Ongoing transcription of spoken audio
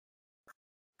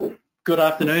Good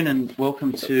afternoon and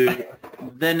welcome to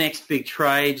the next big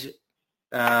trade.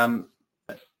 Welcome,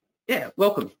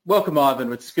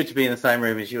 Ivan. It's good to be in the same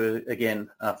room as you again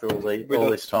after all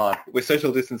this time. We're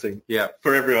social distancing. Yeah,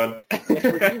 for everyone. Would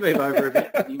you move over a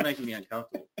bit? You're making me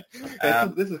uncomfortable.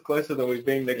 This is closer than we've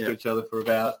been next to each other for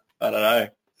about, I don't know,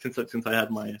 since I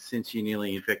had my... Since you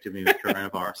nearly infected me with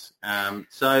coronavirus.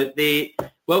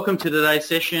 Welcome to today's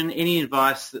session. Any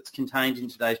advice that's contained in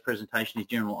today's presentation is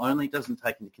general only. It doesn't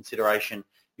take into consideration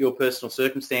your personal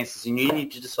circumstances, and you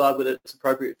need to decide whether it's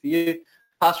appropriate for you.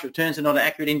 Past returns are not an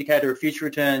accurate indicator of future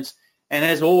returns. And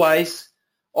as always,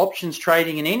 options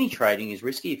trading and any trading is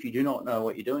risky. If you do not know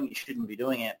what you're doing, you shouldn't be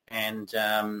doing it. And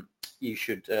you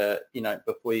should,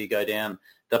 before you go down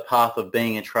the path of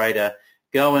being a trader,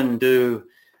 go and do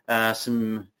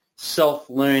some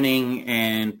self-learning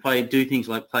and do things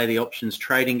like play the options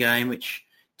trading game, which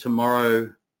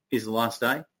tomorrow is the last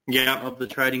day of the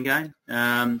trading game.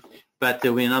 But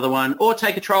there'll be another one. Or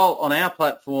take a trial on our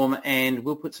platform and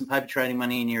we'll put some paper trading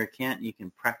money in your account and you can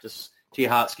practice to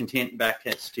your heart's content,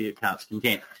 backwards to your heart's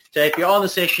content. So if you're on the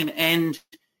session and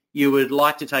you would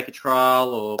like to take a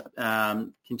trial or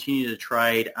continue to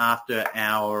trade after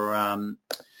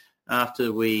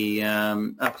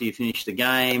you finish the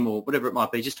game or whatever it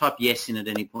might be, just type yes in at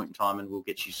any point in time and we'll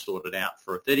get you sorted out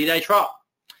for a 30-day trial.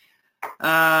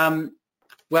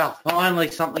 Well, finally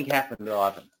something happened,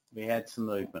 Ivan. We had some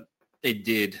movement. It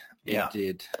did. It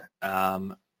did.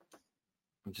 I'm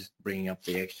just bringing up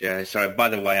the XJ. Sorry, by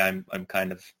the way, I'm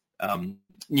kind of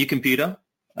new computer.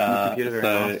 Very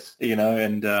nice.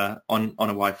 And on a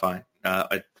Wi-Fi.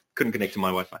 I couldn't connect to my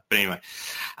Wi-Fi. But anyway.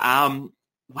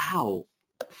 Wow.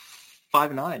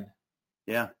 5-9.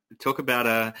 Yeah. Talk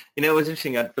about it was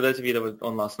interesting. For those of you that were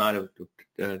on last night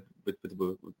with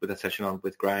a session on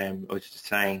with Graham, I was just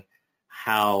saying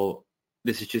how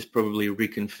this is just probably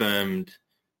reconfirmed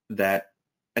that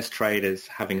as traders,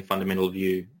 having a fundamental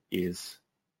view is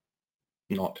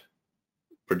not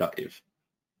productive.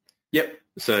 Yep.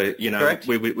 So, Correct.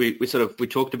 we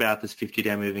talked about this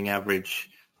 50-day moving average,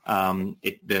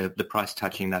 the price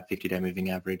touching that 50-day moving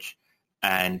average.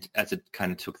 And as it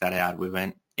kind of took that out, we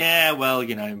went,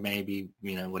 maybe,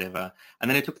 whatever. And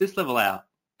then it took this level out.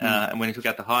 And when it took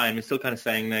out the high, and we're still kind of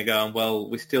saying they're going, well,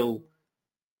 we still,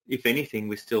 if anything,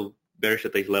 we're still bearish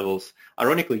at these levels.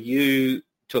 Ironically, you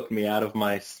took me out of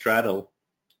my straddle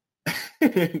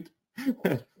and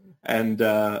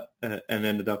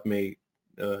ended up me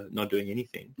not doing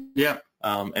anything. Yeah.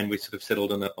 And we sort of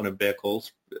settled on a bear call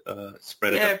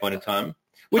spread at that point in time.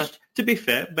 Which, to be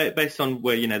fair, based on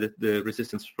where the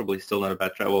resistance was probably still not a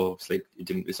bad trade. Well, obviously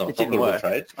it's not a profitable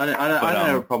trade. I don't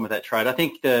have a problem with that trade. I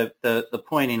think the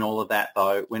point in all of that,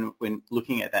 though, when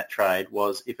looking at that trade,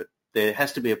 was there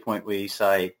has to be a point where you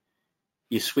say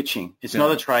you're switching. It's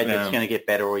not a trade that's going to get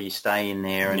better or you stay in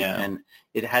there, and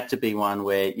it had to be one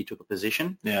where you took a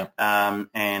position. Yeah.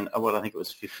 And what I think it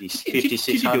was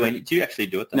 5600. Did you actually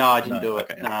do it? No, I didn't do it.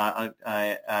 Okay. No,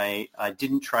 I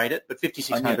didn't trade it, but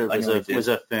 5600 was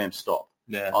a firm stop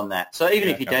on that. So even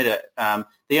if you did it,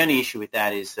 the only issue with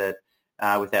that is that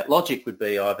with that logic would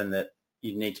be, Ivan, that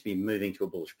you need to be moving to a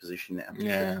bullish position now.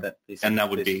 Yeah. That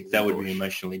would be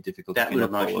emotionally difficult. That would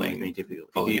emotionally be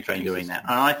difficult if you've been doing that.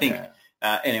 And I think.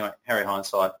 Anyway, Harry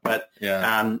hindsight, but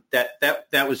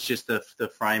that was just the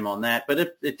frame on that.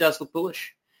 But it does look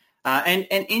bullish, and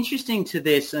interesting to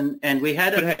this, and we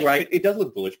had great. It does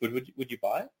look bullish, but would you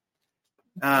buy it?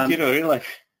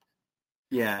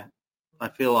 Yeah, I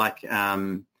feel like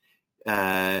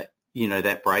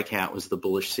that breakout was the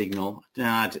bullish signal.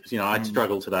 I'd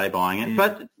struggle today buying it,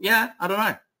 but I don't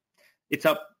know. It's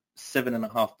up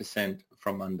 7.5%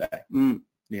 from Monday.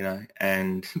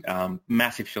 And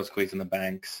massive short squeeze in the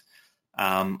banks.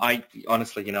 I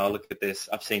honestly, I look at this.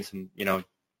 I've seen some,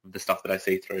 the stuff that I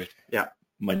see through. Yeah.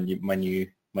 My new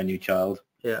child.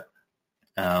 Yeah.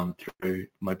 Through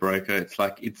my broker, it's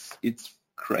like it's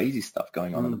crazy stuff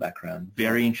going on in the background.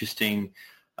 Very interesting.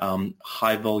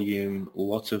 High volume.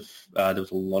 Lots of there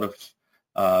was a lot of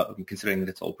considering that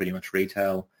it's all pretty much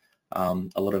retail. A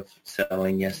lot of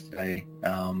selling yesterday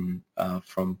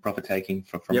from profit taking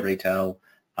from retail.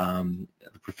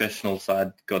 The professional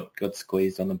side got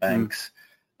squeezed on the banks,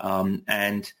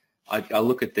 and I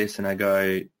look at this and I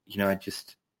go, I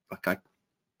just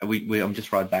I'm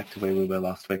just right back to where we were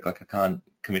last week. Like I can't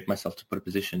commit myself to put a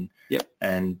position. Yep.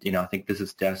 And I think this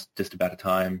is just about a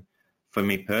time for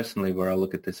me personally where I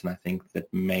look at this and I think that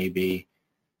maybe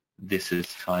this is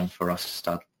time for us to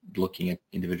start looking at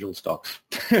individual stocks.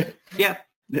 Yeah,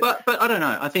 but I don't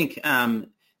know. I think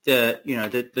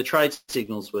the trade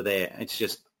signals were there. It's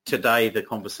just today the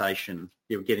conversation,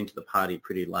 you're getting to the party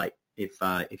pretty late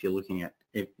if you're looking at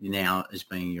it now as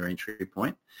being your entry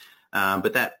point.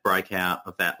 But that breakout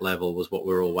of that level was what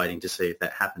we were all waiting to see if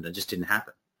that happened. It just didn't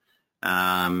happen.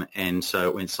 And so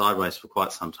it went sideways for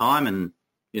quite some time, and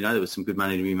there was some good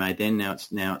money to be made then. Now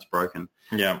it's broken.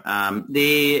 Yeah.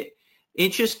 The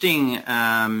interesting,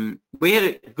 we had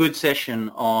a good session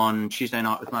on Tuesday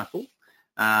night with Mark Bull.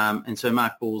 And so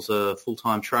Mark Bull's a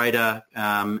full-time trader,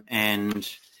 and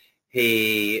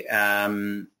he,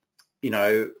 gave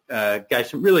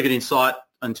some really good insight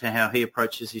into how he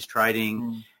approaches his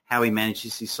trading, how he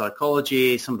manages his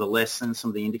psychology, some of the lessons, some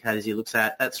of the indicators he looks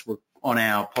at. That's on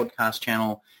our podcast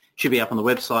channel. Should be up on the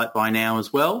website by now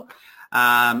as well.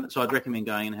 So I'd recommend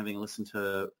going and having a listen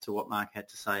to what Mark had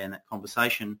to say in that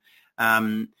conversation.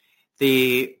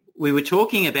 We were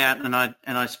talking about, and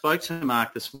I spoke to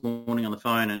Mark this morning on the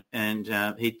phone,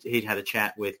 and he'd had a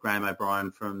chat with Graham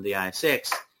O'Brien from the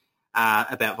ASX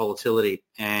about volatility,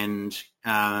 and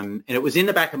it was in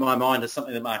the back of my mind as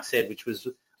something that Mark said, which was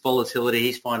volatility.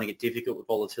 He's finding it difficult with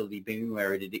volatility being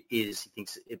where it is. He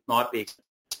thinks it might be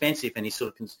expensive, and he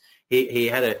sort of he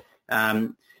had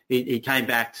he came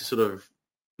back to sort of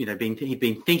he'd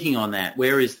been thinking on that.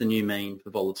 Where is the new mean for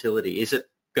volatility? Is it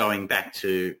going back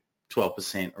to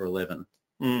 12% or 11?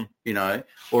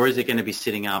 Or is it going to be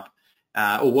sitting up,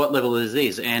 or what level is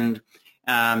this? And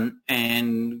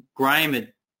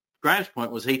Graham's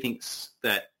point was he thinks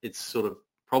that it's sort of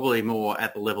probably more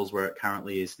at the levels where it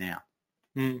currently is now.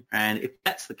 And if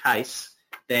that's the case,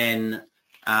 then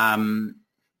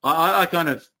I kind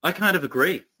of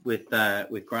agree with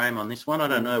Graham on this one. I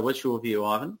don't know. What's your view,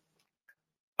 Ivan?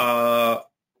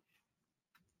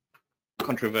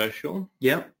 Controversial.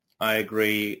 Yeah. I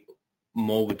agree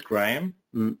more with Graham,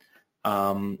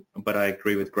 but I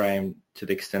agree with Graham to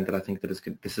the extent that I think that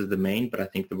this is the mean, but I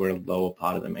think that we're a lower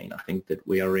part of the mean. I think that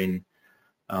we are in,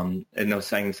 and I was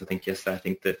saying this I think yesterday, I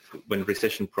think that when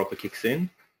recession proper kicks in,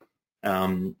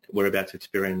 we're about to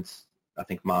experience, I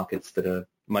think, markets that are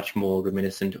much more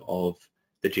reminiscent of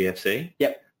the GFC.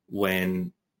 Yep.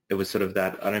 When it was sort of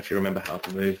that, I don't know if you remember how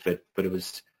it moved, but it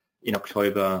was in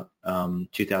October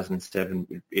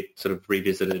 2007, it sort of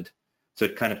revisited. So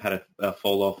it kind of had a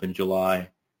fall off in July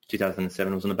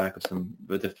 2007. It was on the back of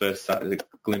the first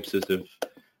glimpses of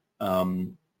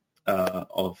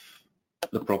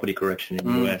the property correction in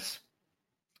the US.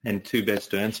 And two Bear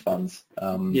Stearns funds,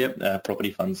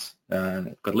 property funds,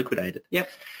 got liquidated. Yep.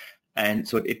 And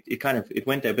so it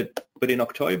went there, but in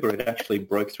October it actually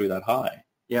broke through that high.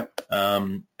 Yep.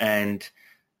 And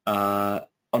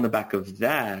on the back of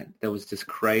that, there was this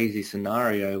crazy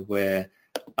scenario where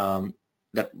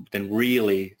that then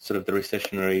really sort of the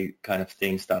recessionary kind of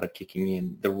thing started kicking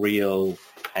in. The real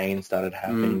pain started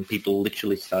happening. People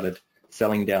literally started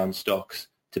selling down stocks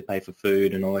to pay for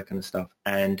food and all that kind of stuff.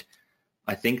 And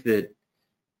I think that,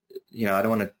 I don't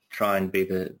want to try and be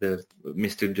the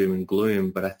Mr. Doom and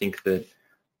Gloom, but I think that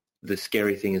the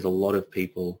scary thing is a lot of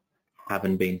people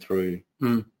haven't been through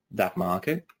that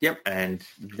market. Yep. And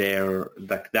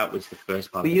that was the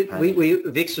first part of the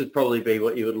pain. VIX would probably be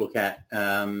what you would look at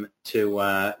to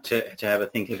have a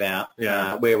think about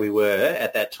where we were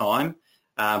at that time,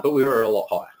 but we were a lot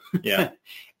higher. Yeah.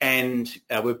 And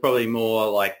we're probably more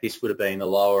like this would have been the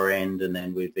lower end, and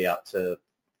then we'd be up to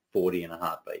 40 in a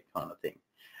heartbeat kind of thing.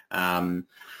 I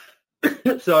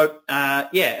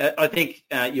think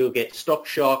you'll get stock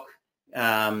shock.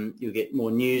 You'll get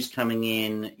more news coming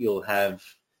in. You'll have,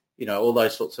 all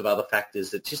those sorts of other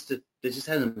factors that there just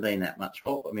hasn't been that much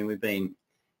of. I mean, we've been,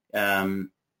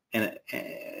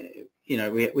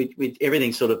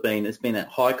 everything's sort of been, there's been that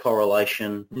high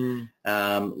correlation,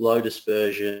 low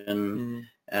dispersion,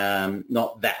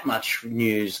 not that much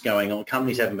news going on.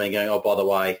 Companies haven't been going, oh, by the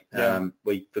way,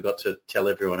 we forgot to tell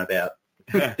everyone about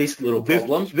this little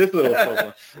problem. This little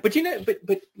problem. But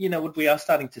what we are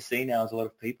starting to see now is a lot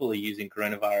of people are using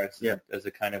coronavirus as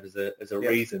a kind of as a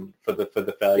reason for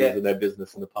the failures of their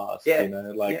business in the past.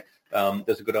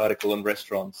 There's a good article on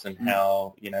restaurants and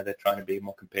how they're trying to be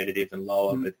more competitive and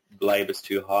lower, but labor's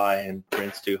too high and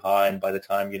rent's too high, and by the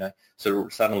time so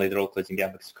suddenly they're all closing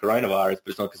down because of coronavirus, but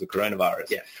it's not because of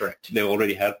coronavirus. Yeah, correct. They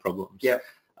already had problems. Yeah.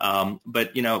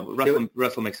 But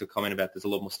Russell makes a comment about there's a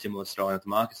lot more stimulus thrown at the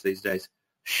markets these days.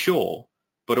 Sure,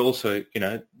 but also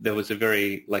there was a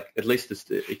very at least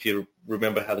if you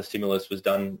remember how the stimulus was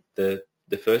done, the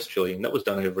first trillion that was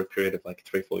done over a period of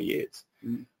 3-4 years.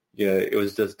 It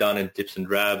was just done in dips and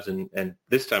drabs, and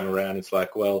this time around it's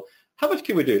like, well, how much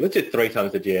can we do? Let's do 3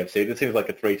 times the GFC. That seems like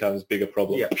a 3 times bigger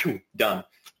problem. Yeah. Done.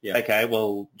 Yeah. Okay,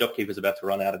 well, JobKeeper's about to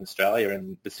run out in Australia,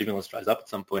 and the stimulus dries up at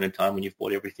some point in time when you've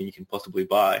bought everything you can possibly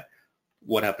buy.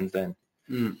 What happens then?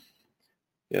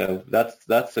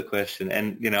 That's the question,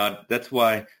 and that's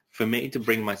why for me to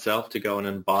bring myself to go in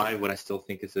and buy what I still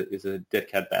think is a dead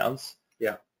cat bounce.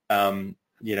 Yeah.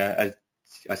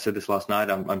 I said this last night.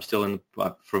 I'm still in.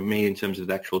 For me, in terms of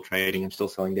the actual trading, I'm still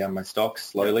selling down my stocks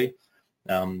slowly.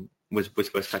 Was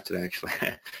Westpac today actually?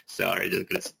 Sorry, just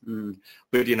because.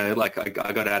 But I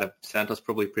got out of Santos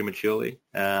probably prematurely.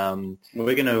 Well,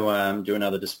 we're going to do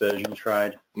another dispersion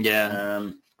trade.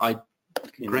 Yeah.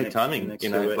 Great timing.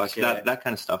 That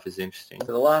kind of stuff is interesting.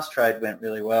 So the last trade went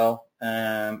really well.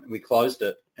 We closed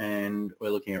it, and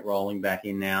we're looking at rolling back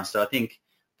in now. So I think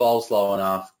vol's low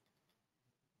enough.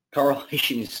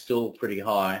 Correlation is still pretty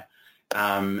high,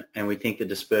 and we think the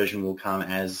dispersion will come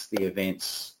as the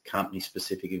events,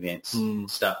 company-specific events,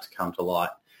 start to come to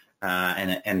light,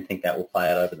 and think that will play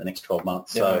out over the next 12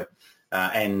 months. Yeah. So,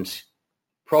 and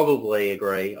probably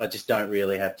agree. I just don't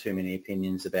really have too many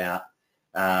opinions about,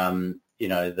 the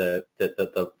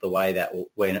way that will,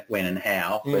 when and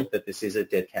how, but that this is a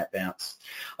dead cat bounce.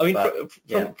 I mean,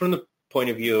 from the point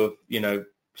of view of,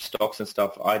 stocks and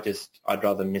stuff, I'd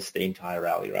rather miss the entire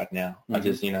rally right now. I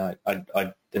just,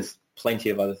 there's plenty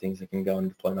of other things I can go and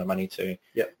deploy my money to.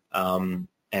 Yep.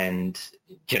 And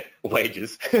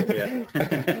wages.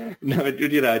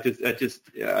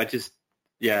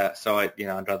 Yeah. So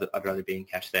I'd rather be in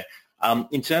cash there.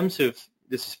 In terms of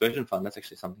this dispersion fund, that's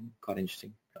actually something quite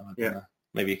interesting.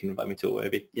 Maybe you can invite me to a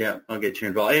Webby. Yeah, I'll get you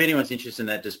involved. If anyone's interested in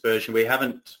that dispersion, we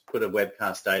haven't put a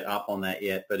webcast date up on that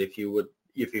yet, but if you've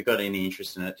got any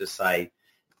interest in it, just say,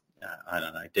 I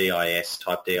don't know, DIS,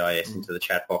 type DIS into the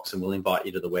chat box, and we'll invite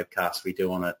you to the webcast we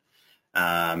do on it,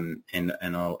 and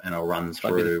I'll run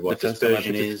through what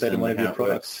dispersion is and one of how your it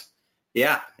products. works.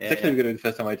 Yeah. It's actually going to be the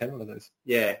first time I attend one of those.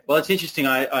 Yeah. Well, it's interesting.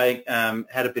 I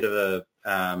had a bit of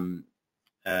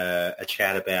a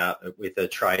chat about it with a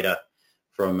trader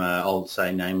from, I'll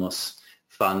say nameless,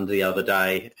 fund the other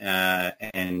day,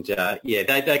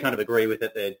 they kind of agree with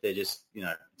it. They're just,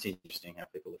 it's interesting how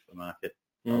people look at the market.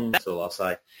 That's all I'll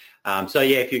say.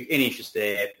 If you're any interest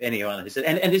there, anyone who's,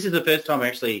 and this is the first time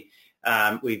actually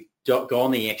we've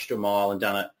gone the extra mile and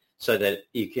done it so that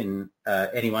you can,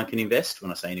 anyone can invest.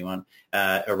 When I say anyone,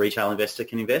 a retail investor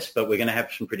can invest, but we're going to have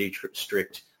some pretty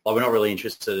strict, we're not really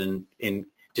interested in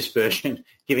dispersion,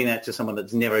 giving that to someone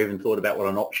that's never even thought about what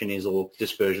an option is, or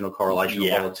dispersion or correlation or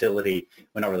volatility.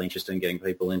 We're not really interested in getting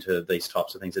people into these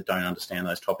types of things that don't understand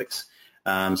those topics.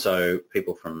 So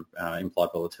people from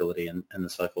implied volatility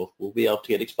and so forth will be able to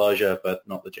get exposure, but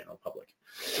not the general public.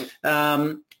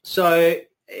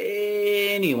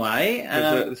 Anyway,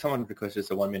 someone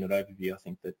requested a 1 minute overview. I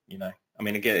think that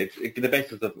again, the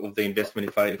basis of the investment,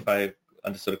 if I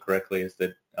understood it correctly, is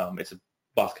that it's a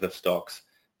basket of stocks.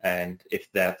 And if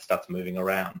that starts moving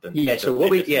around, then so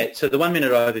the 1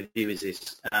 minute overview is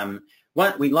this: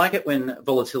 we like it when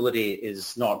volatility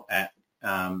is not at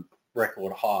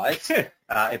record highs.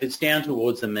 If it's down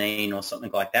towards the mean or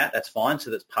something like that, that's fine. So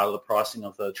that's part of the pricing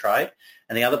of the trade.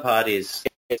 And the other part is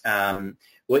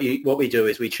what we do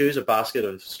is we choose a basket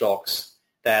of stocks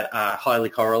that are highly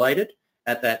correlated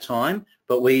at that time,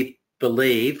 but we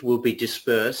believe will be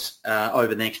dispersed over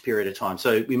the next period of time.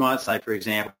 So we might say, for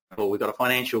example, we've got a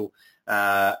financial,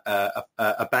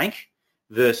 a bank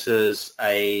versus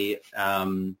a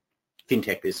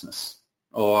fintech business,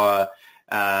 or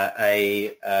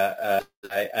a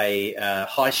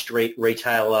high street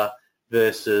retailer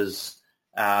versus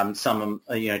some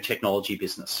technology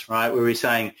business, right? Where we're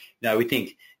saying, we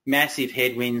think massive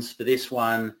headwinds for this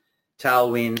one,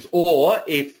 tailwinds, or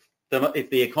if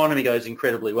the economy goes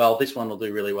incredibly well, this one will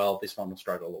do really well, this one will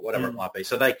struggle, or whatever it might be.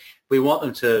 So we want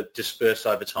them to disperse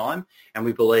over time, and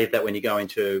we believe that when you go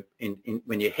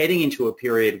when you're heading into a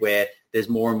period where there's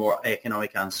more and more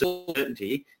economic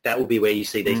uncertainty, that will be where you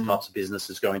see these types of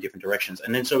businesses go in different directions.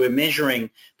 And then so we're measuring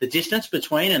the distance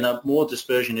between, and the more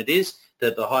dispersion it is,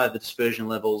 the higher the dispersion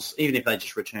levels, even if they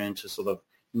just return to sort of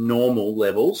normal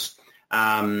levels,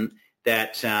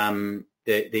 that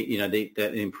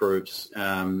improves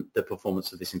the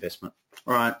performance of this investment.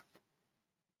 All right.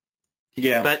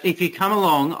 Yeah. But if you come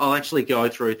along, I'll actually go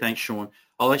through, thanks, Sean,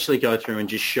 I'll actually go through and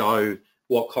just show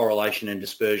what correlation and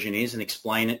dispersion is and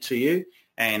explain it to you,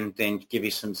 and then give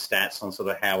you some stats on sort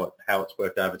of how it's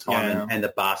worked over time, and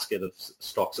the basket of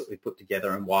stocks that we put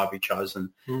together and why we've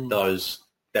chosen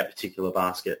that particular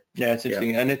basket. Yeah, it's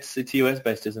interesting. And it's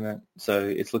US-based, isn't it? So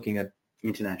it's looking at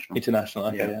International,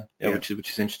 okay, which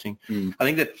is interesting. I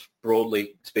think that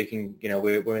broadly speaking,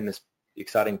 we're in this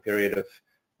exciting period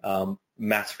of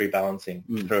mass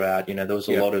rebalancing throughout. There was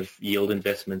a lot of yield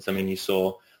investments. I mean, you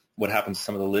saw what happened to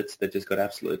some of the lits that just got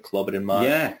absolutely clobbered in March.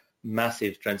 Yeah.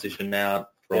 Massive transition out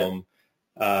from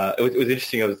It was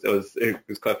interesting. It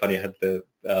was quite funny. I had the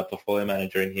portfolio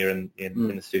manager in here in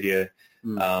the studio.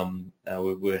 We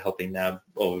were helping NAB,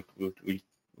 or we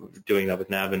were doing that with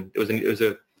NAB, and it was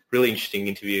a really interesting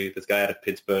interview. This guy out of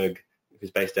Pittsburgh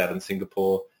who's based out in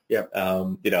Singapore. Yeah.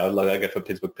 Like I go for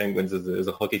Pittsburgh Penguins as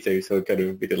a hockey team, so it kind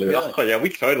of be delivered. Yeah. Oh yeah, we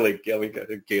go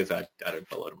to Gears. I don't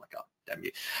follow it. I'm like, oh, damn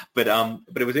you. But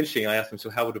it was interesting. I asked him, so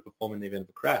how would it perform in the event of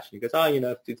a crash? And he goes,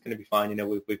 it's going to be fine.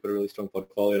 We've got a really strong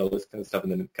portfolio and all this kind of stuff.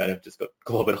 And then it kind of just got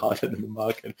a little bit harder than the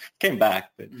market. Came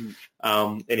back, but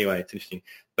anyway, it's interesting.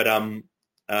 But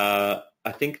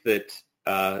I think that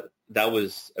that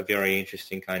was a very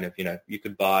interesting kind of, you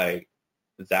could buy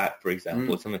that, for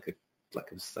example, it's something like it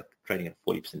was like trading at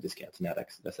 40% discount to net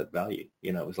asset value.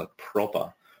 It was like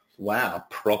proper. Wow.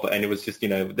 Proper. And it was just,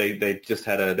 they just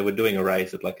had they were doing a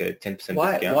raise at like a 10%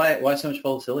 discount. Why so much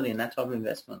volatility in that type of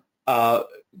investment?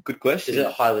 Good question. Is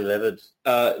it highly levered?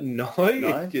 No.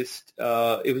 It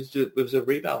was a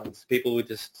rebalance. People were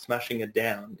just smashing it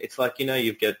down. It's like,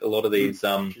 you get a lot of these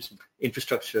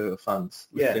infrastructure funds.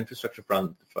 Infrastructure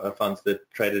funds that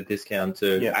trade at a discount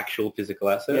to actual physical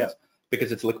assets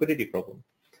because it's a liquidity problem.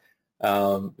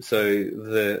 So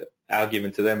the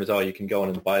argument to them is, you can go on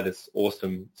and buy this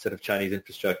awesome set of Chinese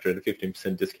infrastructure at a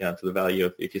 15% discount to the value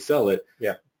of if you sell it.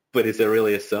 Yeah. But is there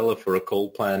really a seller for a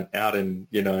coal plant out in,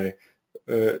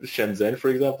 Shenzhen, for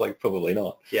example? Like, probably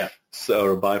not. Yeah. So,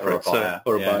 or a buy for it.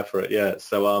 Or a buy for it. Yeah.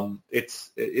 So,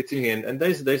 it's and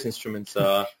those instruments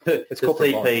are it's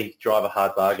corporate CP drive a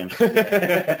hard bargain.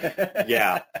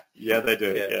 Yeah. Yeah, they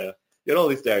do. Yeah. You know all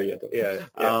this dairy, but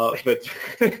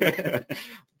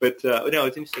no,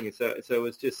 it's interesting. So it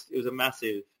was just a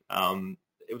massive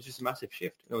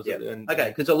shift. Okay,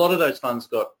 because a lot of those funds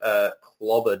got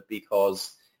clobbered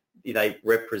because they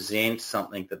represent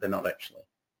something that they're not actually.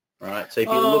 Right. So if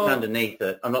you look underneath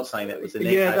it, I'm not saying that was the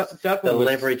case. The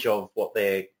leverage of what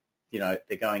they're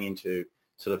going into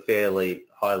sort of fairly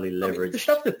highly leveraged. The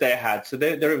stuff that they had, so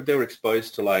they were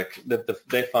exposed to like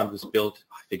their fund was built,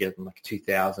 I forget, in like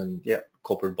 2000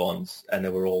 corporate bonds, and they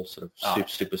were all sort of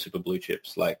super blue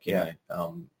chips, like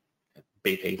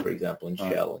BP, for example, and Shell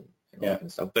and all that kind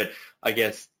of stuff. But I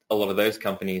guess a lot of those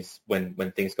companies, when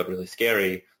things got really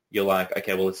scary, you're like,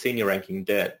 okay, well, it's senior ranking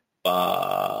debt,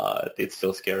 but it's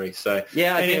still scary. So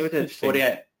it was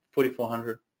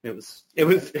 4,400. It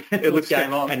looks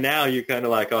game on, and now you're kind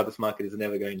of like, this market is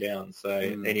never going down. So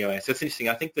anyway, so it's interesting.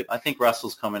 I think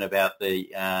Russell's comment about the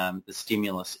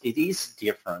stimulus, it is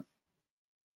different.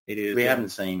 It is. We haven't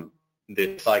seen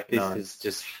this. Like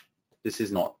this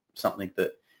is not something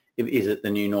that is it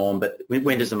the new norm. But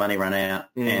when does the money run out?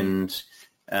 And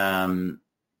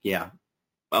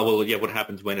what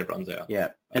happens when it runs out? Yeah,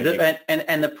 and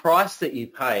the price that you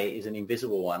pay is an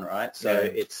invisible one, right? So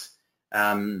it's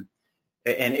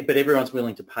but everyone's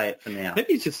willing to pay it for now.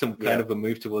 Maybe it's just some kind of a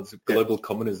move towards global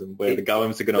communism where the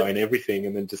governments are going to own everything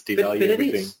and then just devalue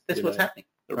everything. That's what's happening.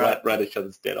 Right each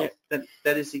other's debt off.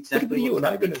 That is exactly what you and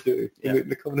I are going to do in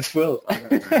the communist world.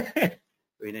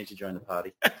 We need to join the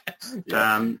party.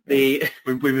 We're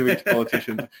moving to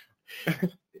politicians.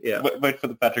 Wait for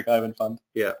the Patrick Ivan Fund.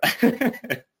 Yeah.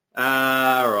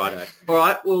 Right. All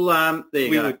right. Well, there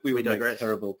you go. We digress.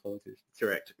 Terrible politicians.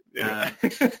 Correct.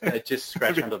 Just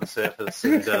scratch under the surface,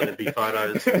 and there'd be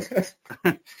photos.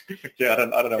 I don't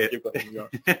know what you've got in your.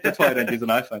 That's why I don't use an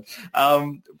iPhone.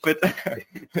 But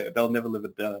they'll never live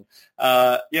it down.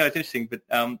 It's interesting. But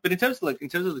in terms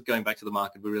of going back to the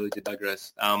market, we really did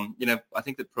digress. I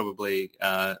think that probably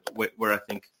where I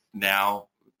think now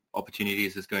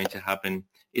opportunities is going to happen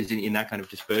is in that kind of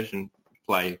dispersion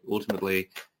play. Ultimately,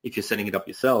 if you're setting it up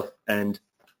yourself, and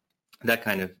that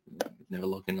kind of never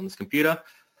logged in on this computer,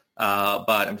 but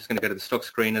I'm just going to go to the stock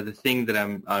screener. The thing that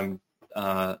I'm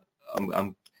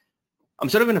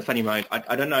sort of in a funny mode.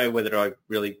 I don't know whether I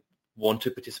really want to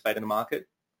participate in the market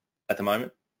at the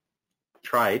moment.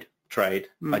 Trade. I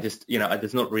just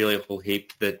there's not really a whole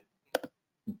heap that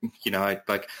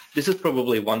this is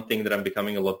probably one thing that I'm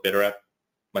becoming a lot better at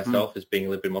myself is being a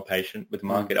little bit more patient with the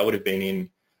market. I would have been in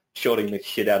shorting the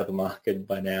shit out of the market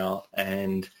by now,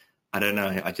 and I don't know.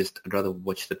 I'd rather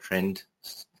watch the trend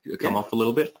come off a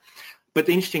little bit. But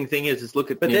the interesting thing is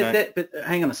look at. But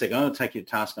hang on a second. I'm going to take you to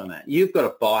task on that. You've got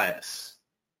a bias,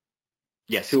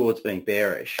 towards being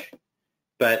bearish,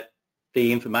 but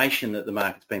the information that the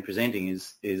market's been presenting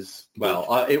is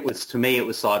it was to me it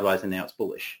was sideways and now it's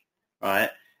bullish, right?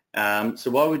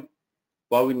 So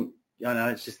why wouldn't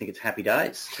I just think it's happy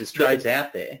days. There's trades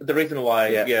out there. The reason why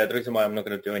I'm not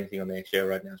going to do anything on the XJ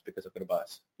right now is because I've got a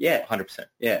bias. Yeah, 100%.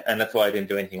 Yeah, and that's why I didn't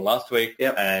do anything last week.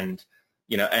 Yeah, and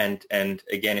and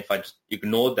again, if I just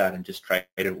ignored that and just traded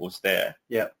what was there,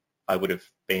 I would have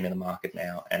been in the market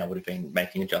now, and I would have been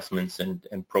making adjustments and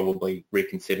probably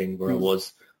reconsidering where I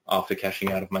was after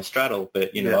cashing out of my straddle.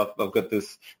 But, I've got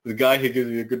this guy who gives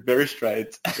me a good berry trade.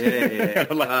 Yeah.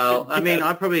 Well, I mean,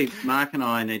 Mark and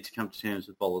I need to come to terms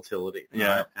with volatility.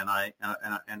 Right?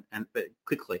 And but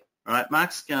quickly. Right,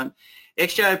 Mark's going.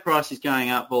 XJ price is going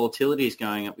up, volatility is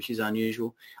going up, which is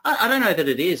unusual. I don't know that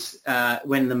it is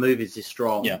when the move is this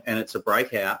strong and it's a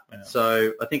breakout. Yeah.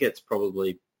 So I think it's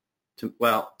probably,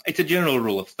 it's a general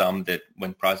rule of thumb that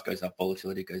when price goes up,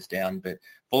 volatility goes down. But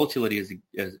volatility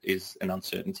is an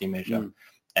uncertainty measure,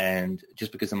 and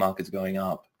just because the market's going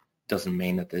up doesn't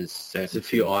mean that there's certainty. There's a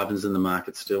few Ivans in the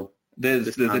market still.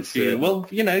 There's a few. Well,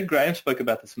 Graham spoke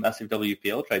about this massive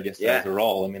WPL trade yesterday as a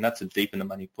roll. I mean, that's a deep in the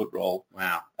money put roll.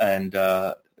 Wow. And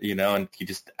and he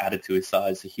just added to his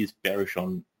size. So he's bearish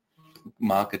on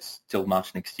markets till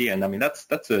March next year. And I mean, that's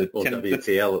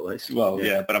WPL at least. Well,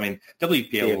 yeah, but I mean,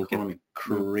 WPL will get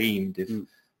creamed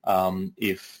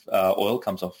if oil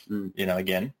comes off,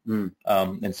 again.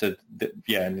 And so,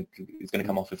 and it's going to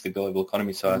come off with the global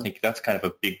economy. So I think that's kind of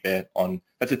a big bet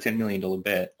that's a $10 million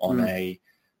bet on a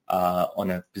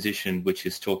position which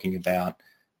is talking about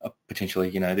potentially,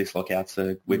 this lockout,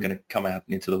 so we're going to come out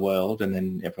into the world and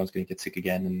then everyone's going to get sick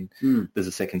again and there's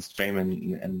a second stream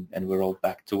and we're all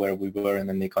back to where we were and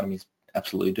then the economy's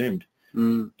absolutely doomed.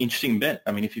 Interesting bet.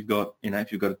 I mean, if you've got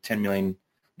 $10 million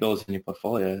in your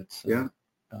portfolio, it's,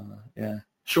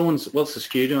 Sean's, what's the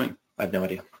skew doing? I have no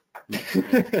idea.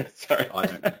 Sorry. I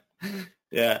don't know.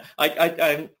 Yeah,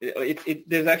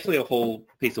 there's actually a whole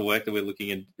piece of work that we're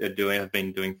looking at doing. I've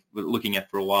been looking at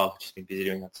for a while. I've just been busy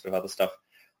doing that sort of other stuff.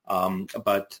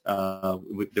 But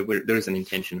there is an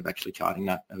intention of actually charting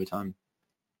that over time.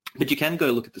 But you can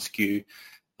go look at the skew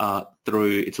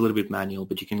through. It's a little bit manual,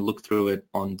 but you can look through it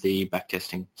on the back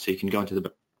testing. So you can go into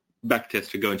the back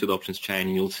test or go into the options chain,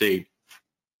 and you'll see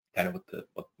kind of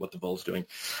what the vol's doing.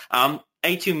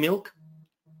 A2 milk.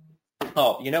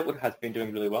 Oh, you know what has been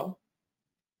doing really well?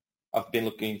 I've been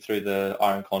looking through the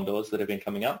iron condors that have been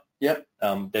coming up. Yep.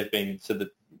 They've been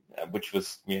which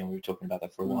was we were talking about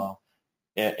that for a while.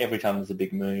 Yeah, every time there's a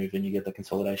big move and you get the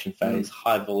consolidation phase,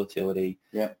 high volatility.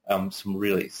 Yeah.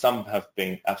 Some have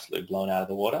been absolutely blown out of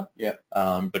the water. Yeah.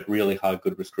 But really high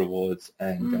good risk rewards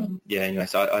and anyway,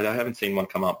 so I haven't seen one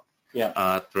come up.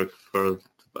 Yeah. For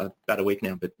about a week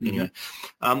now, but anyway.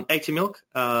 A2 milk,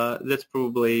 that's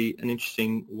probably an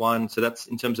interesting one. So that's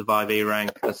in terms of IV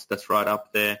rank, that's right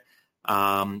up there.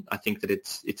 I think that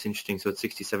it's interesting. So it's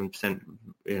 67%,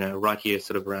 right here,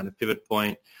 sort of around a pivot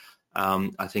point.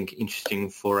 I think interesting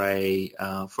for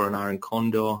an iron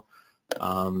condor.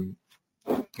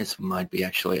 This might be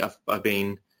actually. I've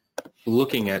been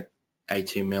looking at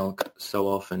A2 milk so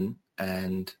often,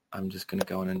 and I'm just going to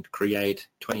go on and create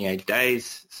 28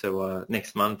 days. So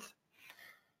next month,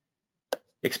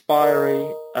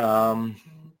 expiry,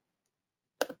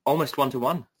 almost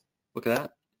 1-to-1. Look at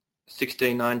that.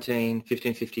 16.19,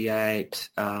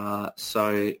 15.58.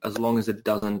 So as long as it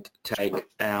doesn't take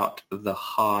out the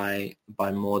high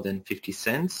by more than 50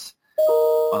 cents,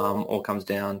 or comes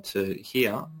down to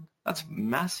here, that's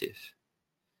massive.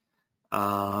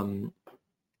 That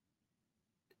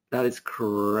is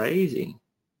crazy.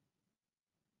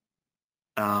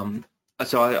 So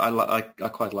I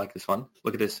quite like this one.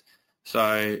 Look at this.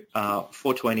 So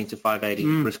 420 to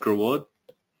 580 risk reward.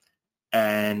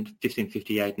 And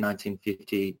 1558,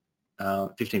 1950,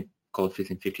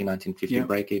 1950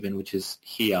 break even, which is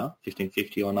here,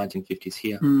 1550 or 1950 is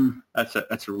here.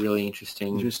 That's a really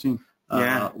interesting one. I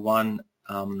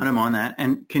don't mind that.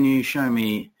 And can you show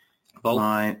me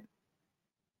my?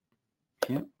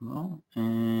 Yeah, well,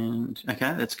 and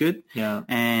okay, that's good. Yeah.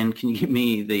 And can you give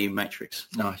me the matrix?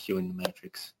 No, you're in the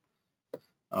matrix.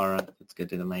 All right, let's go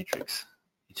to the matrix.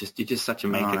 You're just such a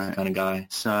matrix kind of guy.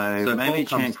 So maybe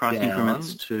change price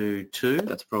increments to 2.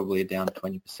 That's probably a down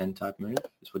 20% type move.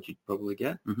 Is what you'd probably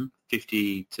get.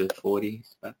 50 to 40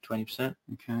 is about 20%.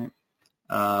 Okay.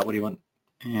 What do you want?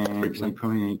 And 3%? We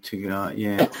probably need to go.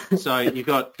 So you've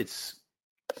got it's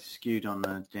skewed on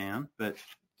the down, but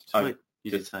sweet.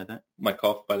 You did say that. My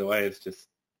cough, by the way, is just.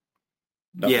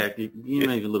 Nothing. Yeah, you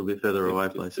move a little bit further away,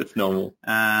 please. It's normal.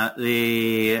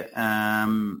 The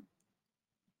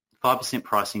 5%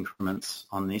 price increments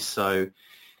on this, so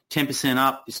 10%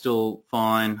 up is still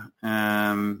fine.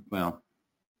 Well,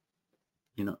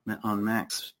 you're not on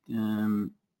max.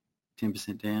 10%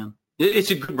 down.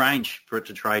 It's a good range for it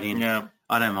to trade in. Yeah,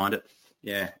 I don't mind it.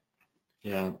 Yeah.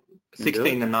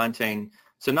 16 and 19.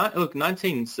 So look,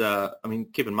 19's.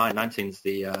 Keep in mind, 19's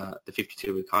the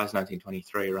 52-week high is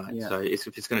 1923, right? Yeah. So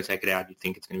if it's going to take it out, you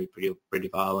think it's going to be pretty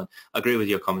violent. I agree with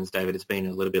your comments, David. It's been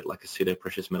a little bit like a pseudo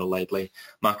precious metal lately.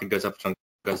 Market goes up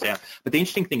goes down. But the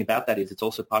interesting thing about that is it's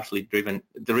also partially driven.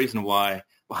 The reason why,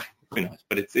 well, who knows?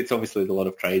 But it's obviously a lot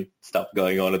of trade stuff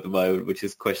going on at the moment, which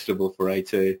is questionable for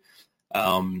A2.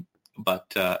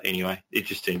 But anyway,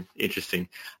 interesting.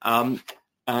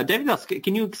 David asks,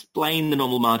 can you explain the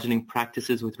normal margining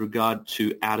practices with regard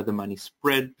to out-of-the-money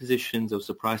spread positions? I was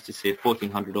surprised to see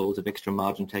 $1,400 of extra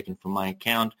margin taken from my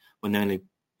account when the only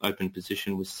open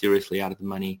position was seriously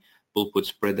out-of-the-money bull put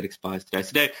spread that expires today.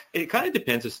 So Dave, it kind of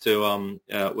depends as to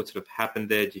what sort of happened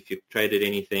there, if you've traded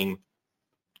anything.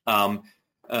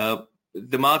 The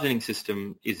margining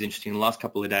system is interesting. The last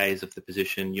couple of days of the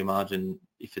position, your margin,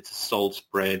 if it's a sold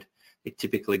spread, it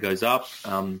typically goes up.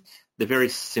 The very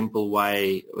simple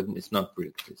way, it's not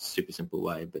really a super simple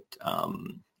way, but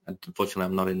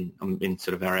unfortunately I'm in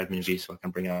sort of our admin view, so I can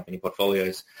bring up any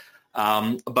portfolios.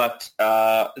 What's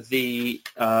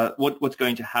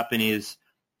going to happen is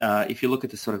if you look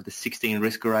at the sort of the 16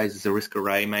 risk arrays, there's a risk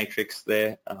array matrix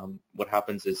there. What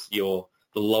happens is the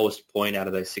lowest point out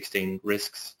of those 16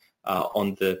 risks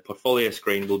on the portfolio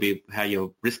screen will be how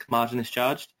your risk margin is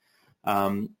charged.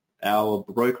 Our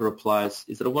broker applies,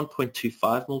 is it a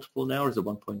 1.25 multiple now, or is it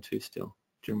 1.2 still?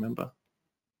 Do you remember?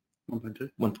 1.2?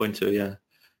 1.2, yeah.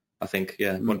 I think,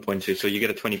 yeah, 1.2. So you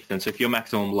get a 20%. So if your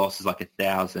maximum loss is like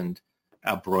 1,000,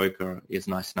 our broker is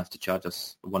nice enough to charge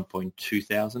us 1.2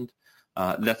 thousand.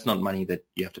 That's not money that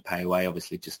you have to pay away,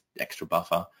 obviously, just extra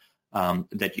buffer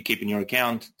that you keep in your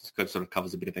account. It sort of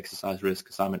covers a bit of exercise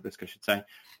risk, assignment risk, I should say.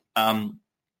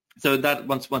 So that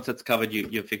once that's covered, you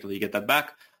effectively get that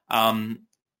back.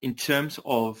 In terms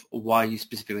of why you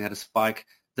specifically had a spike,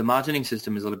 the margining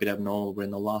system is a little bit abnormal. We're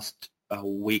in the last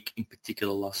week, in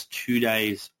particular, last 2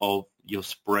 days of your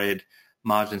spread,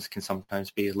 margins can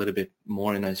sometimes be a little bit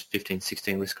more in those 15,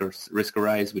 16 risk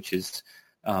arrays, which is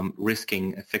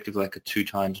risking effectively like a 2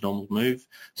 times normal move.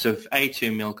 So if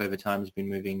A2 milk over time has been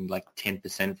moving like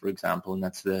 10%, for example, and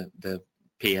that's the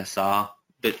PSR,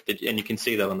 and you can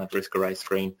see that on that risk array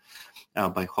screen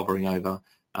by hovering over.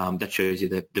 That shows you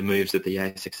the moves that the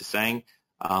ASX is saying,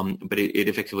 but it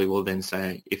effectively will then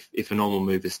say if a normal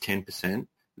move is 10%,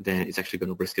 then it's actually going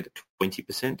to risk it at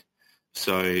 20%.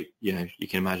 So you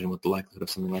can imagine what the likelihood of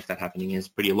something like that happening is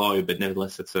pretty low, but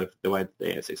nevertheless, that's the way the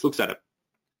ASX looks at it.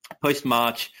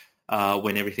 Post-March,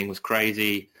 when everything was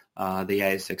crazy, the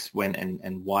ASX went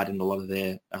and widened a lot of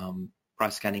their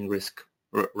price scanning risk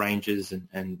ranges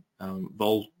and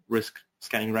vol risk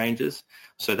scanning ranges.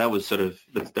 So that was sort of,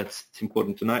 that's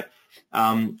important to note.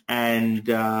 And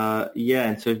so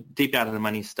deep out of the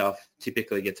money stuff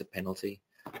typically gets a penalty,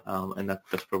 and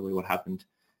that's probably what happened.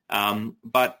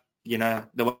 But,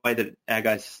 the way that our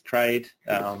guys trade,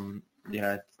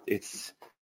 it's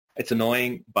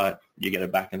annoying, but you get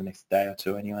it back in the next day or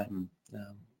two anyway.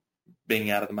 Being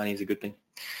out of the money is a good thing.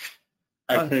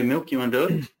 Okay, Milk, you want to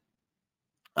do it?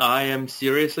 I am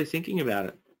seriously thinking about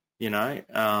it. The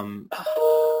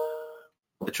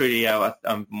treaty,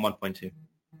 I'm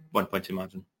 1.2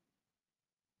 margin.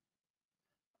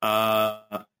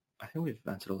 I think we've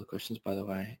answered all the questions, by the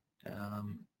way.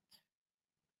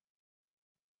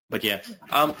 But yeah,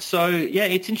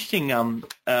 it's interesting.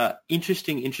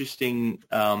 Interesting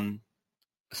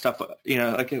stuff.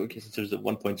 I guess in terms of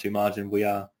 1.2 margin, we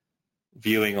are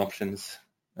viewing options,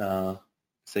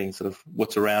 seeing sort of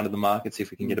what's around in the market, see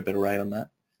if we can get a better rate on that.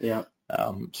 Yeah.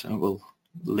 So we'll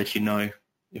let you know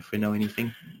if we know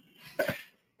anything.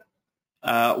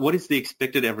 What is the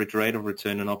expected average rate of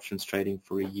return on options trading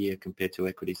for a year compared to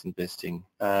equities investing?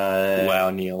 Wow,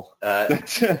 Neil.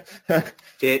 The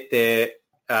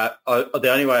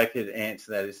only way I could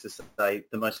answer that is to say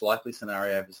the most likely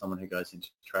scenario for someone who goes into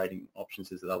trading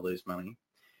options is that they'll lose money.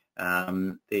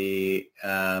 The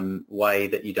way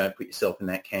that you don't put yourself in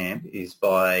that camp is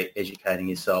by educating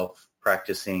yourself,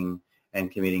 practicing, and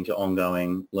committing to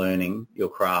ongoing learning your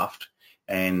craft.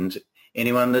 And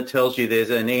anyone that tells you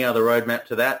there's any other roadmap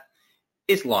to that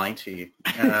is lying to you.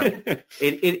 That's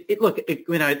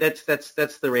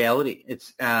the reality.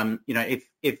 It's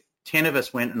if 10 of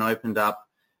us went and opened up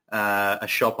a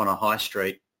shop on a high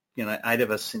street, 8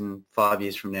 of us in 5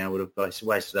 years from now would have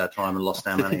wasted our time and lost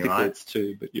our money, right? That's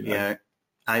 2, but 8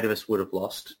 of us would have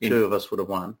lost. 2 of us would have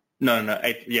won. No,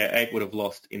 8. Yeah, 8 would have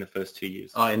lost in the first 2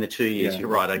 years. Oh, in the 2 years, you're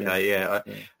right. Okay, yeah.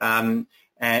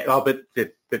 But they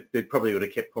probably would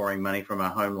have kept pouring money from our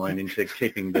home loan into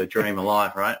keeping the dream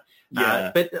alive, right?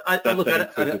 Yeah. But I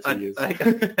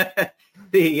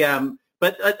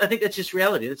think that's just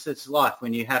reality. It's life.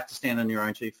 When you have to stand on your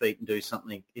own 2 feet and do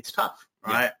something, it's tough,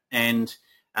 right? Yeah.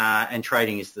 And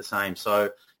trading is the same.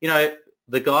 So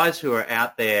the guys who are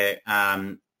out there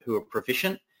who are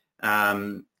proficient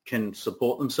can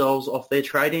support themselves off their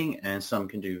trading, and some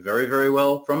can do very, very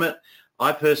well from it.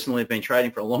 I personally have been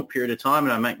trading for a long period of time,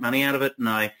 and I make money out of it.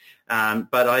 And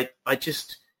but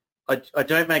I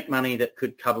don't make money that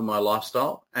could cover my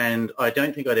lifestyle, and I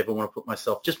don't think I'd ever want to put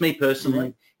myself, just me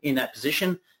personally, in that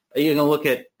position. You're going to look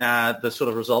at the sort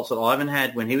of results that Ivan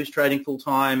had when he was trading full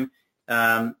time.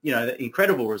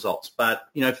 Incredible results. But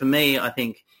for me, I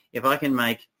think if I can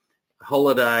make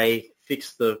holiday,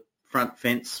 fix the front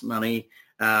fence money,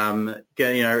 I've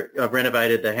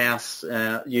renovated the house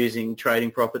using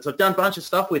trading profits. I've done a bunch of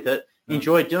stuff with it,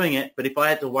 enjoyed doing it, but if I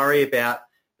had to worry about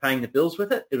paying the bills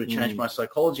with it, it would change my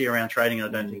psychology around trading,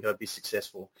 and I don't think I'd be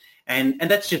successful. And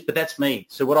that's me.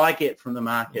 So what I get from the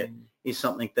market is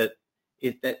something that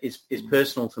is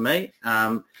personal to me.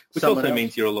 Which also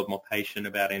means you're a lot more patient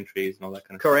about entries and all that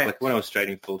kind of Correct. stuff. Like when I was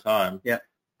trading full time, yeah.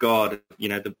 God,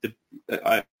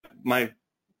 my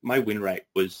win rate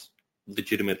was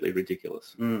legitimately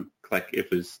ridiculous. Like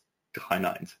it was high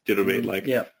nines. Do you know what I mean? Like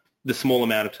the small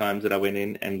amount of times that I went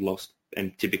in and lost,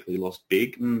 and typically lost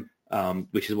big,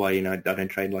 which is why I don't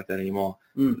trade like that anymore.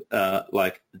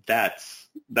 Like that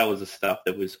was the stuff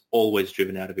that was always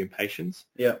driven out of impatience.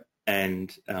 Yeah.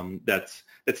 And that's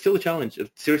still a challenge.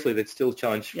 Seriously, that's still a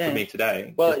challenge for me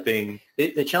today. Well, just being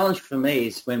the challenge for me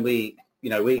is when Ivan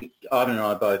and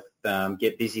I both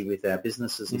get busy with our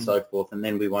businesses and so forth, and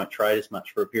then we won't trade as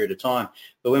much for a period of time.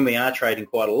 But when we are trading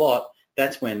quite a lot,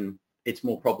 that's when it's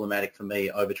more problematic for me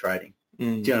over trading. Do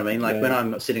you know what I mean? Like when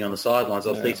I'm sitting on the sidelines,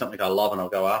 I'll see something I love and I'll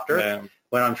go after it.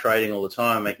 When I'm trading all the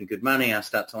time, making good money, I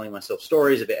start telling myself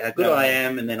stories about how good I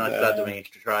am, and then I start doing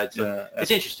extra trades. So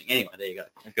it's interesting. Anyway, there you go.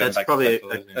 That's probably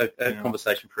a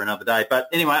conversation for another day. But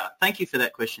anyway, thank you for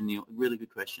that question, Neil. Really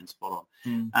good question. Spot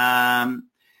on.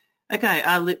 Okay,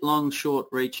 are lit long, short,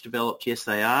 reach developed? Yes,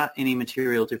 they are. Any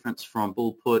material difference from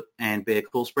bull put and bear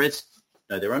call spreads?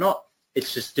 No, there are not.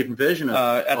 It's just a different version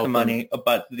of at the money,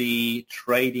 but the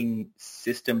trading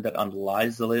system that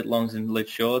underlies the lit longs and lit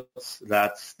shorts,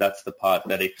 that's the part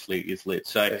that actually is lit.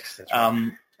 So, yes,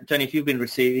 right. Tony, if you've been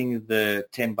receiving the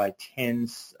 10 by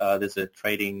 10s, there's a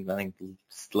trading, I think the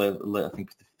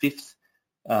fifth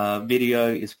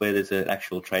video is where there's an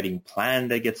actual trading plan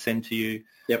that gets sent to you.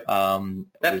 Yep.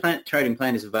 That trading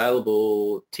plan is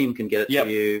available. Tim can get it to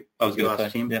you. I was going to say,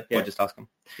 Tim. Or just ask him.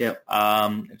 Yep.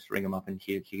 Just ring him up and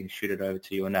he can shoot it over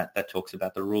to you, and that talks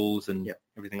about the rules and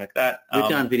everything like that. We've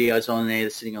done videos on there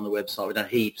that's sitting on the website. We've done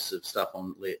heaps of stuff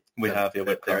on lit. We have,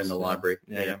 there in the library.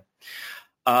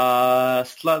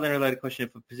 Slightly unrelated question: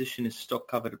 if a position is stock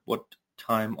covered, at what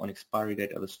time on expiry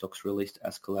date are the stocks released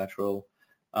as collateral,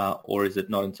 or is it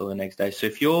not until the next day? So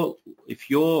if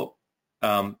your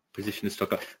position is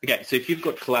stock covered, okay, so if you've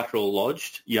got collateral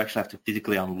lodged, you actually have to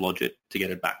physically unlodge it to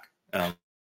get it back.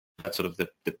 That's sort of the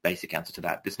basic answer to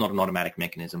that. It's not an automatic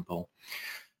mechanism, Paul.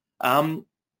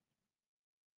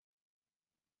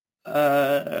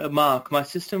 Mark, my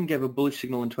system gave a bullish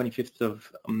signal on 25th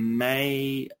of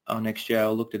May. Next year, I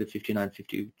looked at a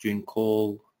 59.50 June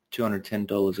call,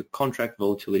 $210 a contract,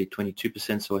 volatility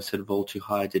 22%. So I said vol too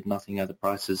high, did nothing. Other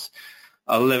prices,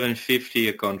 $11.50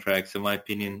 a contract. So my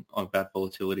opinion about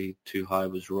volatility too high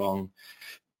was wrong.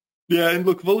 Yeah, and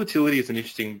look, volatility is an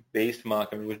interesting beast, Mark.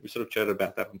 I mean, we sort of chatted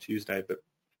about that on Tuesday, but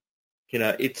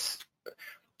it's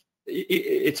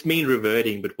mean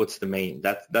reverting. But what's the mean?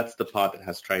 That's the part that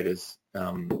has traders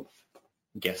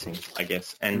guessing, I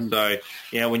guess. And so,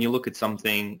 when you look at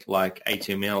something like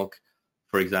A2 milk,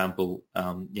 for example,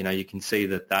 you can see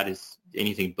that is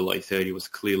anything below 30 was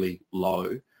clearly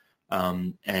low,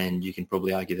 and you can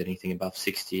probably argue that anything above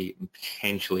 60,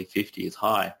 potentially 50, is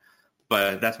high.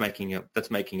 But that's making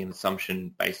an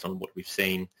assumption based on what we've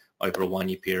seen over a 1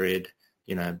 year period.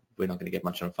 We're not going to get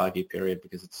much on a 5 year period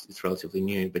because it's relatively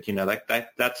new. But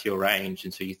that's your range,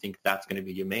 and so you think that's going to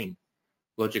be your mean,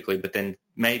 logically. But then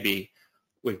maybe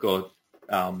we've got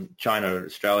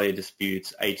China-Australia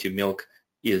disputes. A2 milk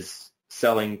is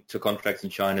selling to contracts in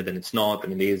China, then it's not,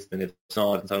 then it is, then it's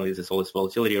not, and suddenly there's all this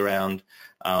volatility around.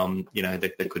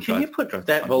 That could. Can you put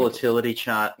that volatility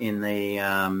chart in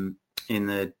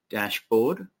the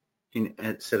dashboard,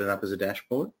 set it up as a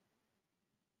dashboard?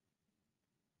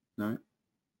 No,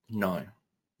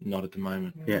 not at the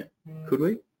moment. Yeah, could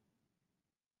we?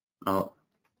 So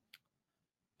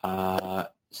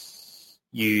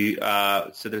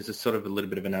there's a sort of a little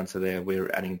bit of an answer there.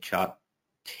 We're adding chart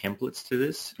templates to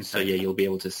this, so you'll be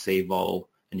able to see vol,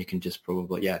 and you can just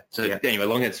probably Anyway,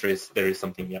 long answer is there is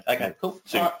something. Yeah. Okay. Cool.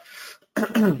 So, right.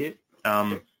 Thank you.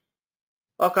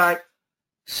 Okay.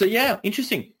 So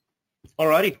interesting.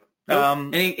 Alrighty.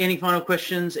 Cool. Any final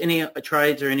questions, any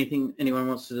trades or anything anyone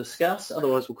wants to discuss?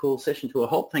 Otherwise, we'll call the session to a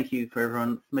halt. Thank you for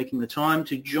everyone for making the time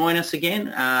to join us again.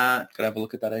 Could I have a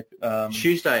look at that?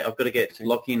 Tuesday, I've got to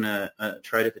lock in a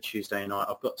trader for Tuesday night.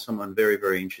 I've got someone very,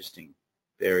 very interesting.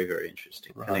 Very, very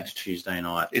interesting for next Tuesday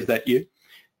night. Is that you?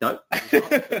 No,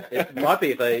 it might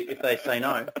be if they say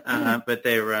no, but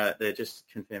they're just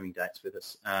confirming dates with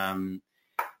us.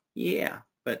 Yeah,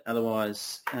 but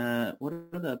otherwise, what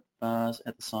are the bars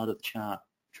at the side of the chart,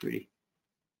 Trudy?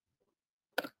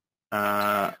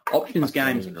 Options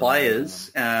games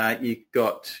players. You've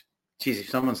got, geez, if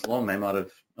someone's long, they might have.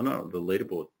 I don't know. The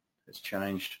leaderboard has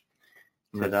changed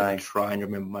today. Try and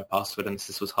remember my password, and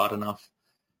this was hard enough.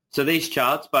 So these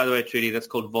charts, by the way, Trudy, that's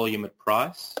called volume at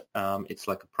price. It's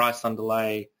like a price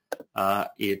underlay.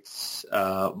 It's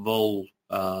vol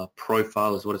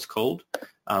profile is what it's called,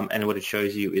 and what it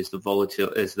shows you is the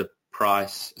the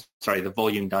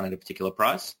volume done at a particular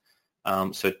price.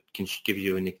 So it can give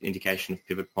you an indication of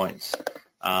pivot points.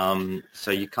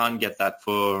 So you can't get that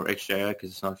for XJO because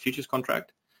it's not a futures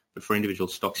contract, but for individual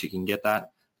stocks you can get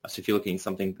that. So if you're looking at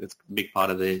something that's a big part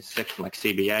of the section like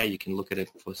CBA, you can look at it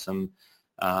for some.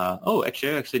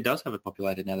 XJO actually does have it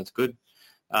populated now. That's good.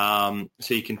 So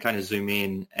you can kind of zoom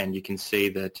in and you can see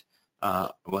that.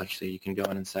 Well, actually, you can go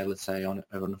in and say, let's say on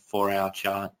a 4-hour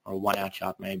chart or a 1-hour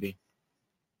chart, maybe.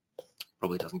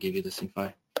 Probably doesn't give you this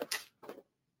info.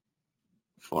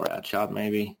 4-hour chart,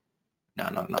 maybe. No,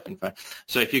 not enough info.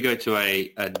 So if you go to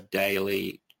a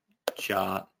daily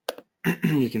chart,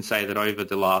 you can say that over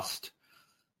the last,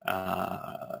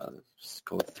 let's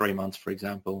call it 3 months, for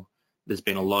example, there's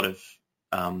been a lot of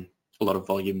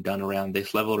volume done around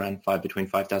this level, between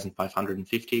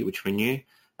 5,550, which we knew,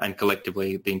 and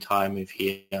collectively the entire move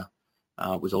here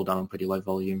was all done on pretty low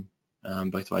volume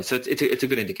both ways. So it's a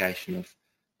good indication of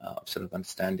sort of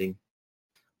understanding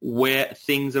where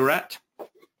things are at.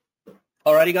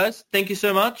 Alrighty, guys, thank you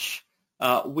so much.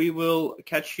 We will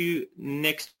catch you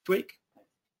next week.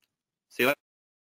 See you later.